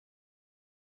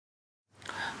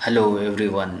Hello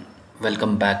everyone,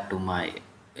 welcome back to my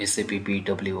SAP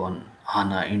BW on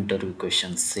HANA interview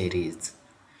questions series.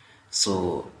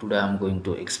 So today I'm going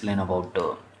to explain about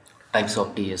the types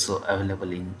of DSO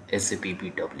available in SAP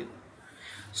BW.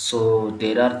 So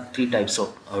there are three types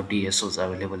of DSOs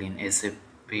available in SAP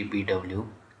BW: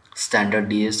 standard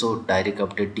DSO, direct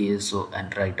update DSO,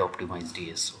 and write optimized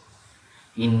DSO.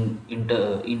 In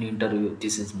interview,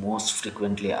 this is most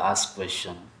frequently asked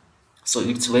question. So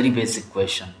it's very basic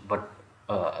question, but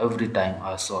every time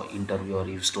I saw interviewer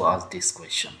used to ask this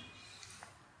question.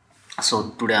 So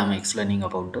today I'm explaining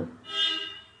about the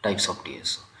types of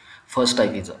DSO. First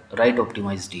type is write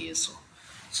optimized DSO.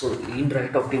 So in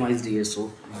write optimized DSO,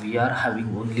 we are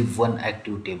having only one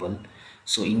active table.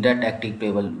 So in that active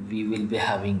table, we will be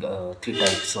having three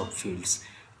types of fields.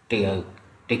 Te-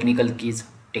 technical keys.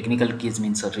 Technical keys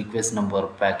means a request number,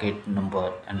 packet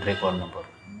number, and record number.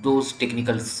 Those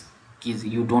technical keys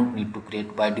you don't need to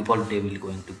create. By default, they will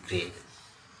going to create.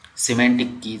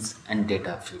 Semantic keys and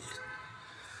data fields.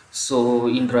 So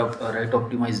in write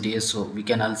optimized DSO, we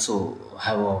can also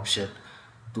have an option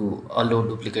to allow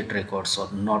duplicate records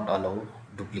or not allow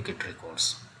duplicate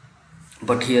records.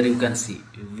 But here you can see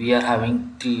we are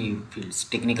having three fields: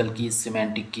 technical keys,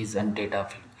 semantic keys, and data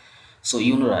field. So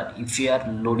you know that if we are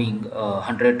loading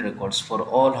 100 records, for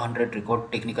all 100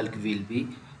 record, technical key will be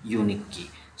unique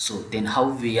key. So then how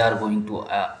we are going to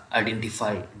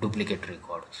identify duplicate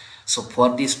record? So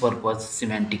for this purpose,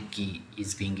 semantic key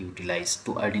is being utilized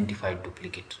to identify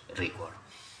duplicate record.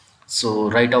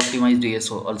 So write optimized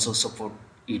DSO also support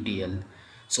ETL.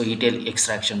 So ETL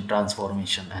extraction,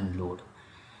 transformation, and load.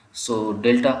 So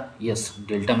delta, yes,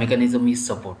 delta mechanism is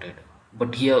supported,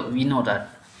 but here we know that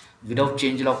without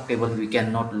changelog table we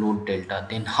cannot load delta.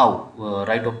 Then how?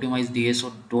 Right optimized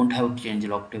DSO don't have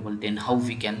changelog table. Then how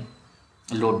we can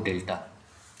load delta?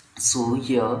 So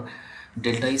here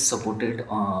delta is supported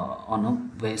on a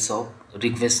base of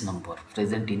request number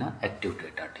present in a active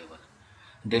data table.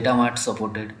 Data mart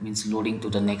supported means loading to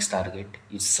the next target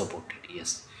is supported.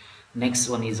 Yes. Next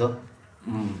one is a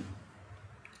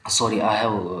sorry, I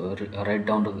have write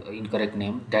down the incorrect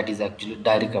name. That is actually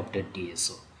direct update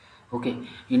DSO. Okay,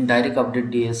 in direct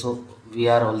update DSO we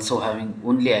are also having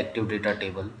only active data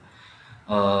table.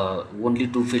 Only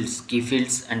two fields, key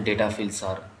fields and data fields,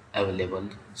 are available.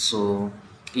 So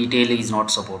ETL is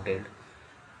not supported,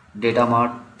 data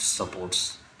mart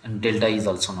supports, and delta is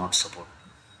also not supported.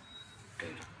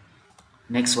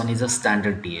 Next one is a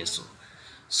standard DSO.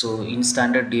 So in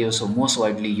standard DSO, most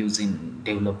widely used in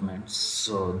development.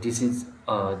 So this is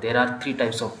there are three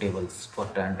types of tables for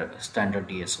standard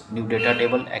DSO: new data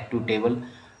table, active table,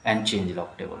 and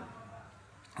changelog table.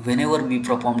 Whenever we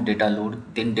perform data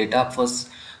load, then data first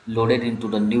loaded into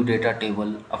the new data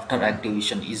table. After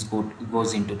activation is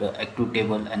goes into the active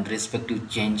table, and respective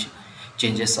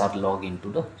changes are logged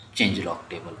into the changelog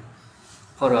table.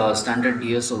 For standard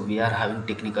DSO, we are having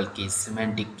technical keys,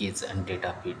 semantic keys, and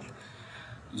data field.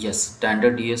 Yes,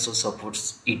 standard DSO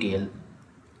supports ETL,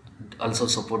 also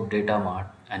support data mart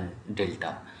and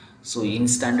delta. So in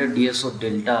standard DSO,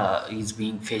 delta is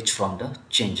being fetched from the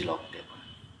changelog table.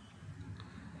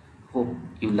 Hope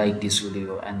you like this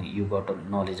video and you got a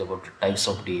knowledge about the types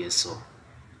of DSO.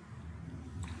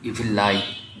 If you like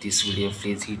this video,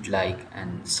 please hit like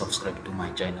and subscribe to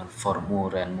my channel for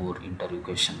more and more interview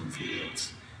question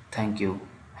videos. Thank you.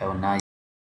 Have a nice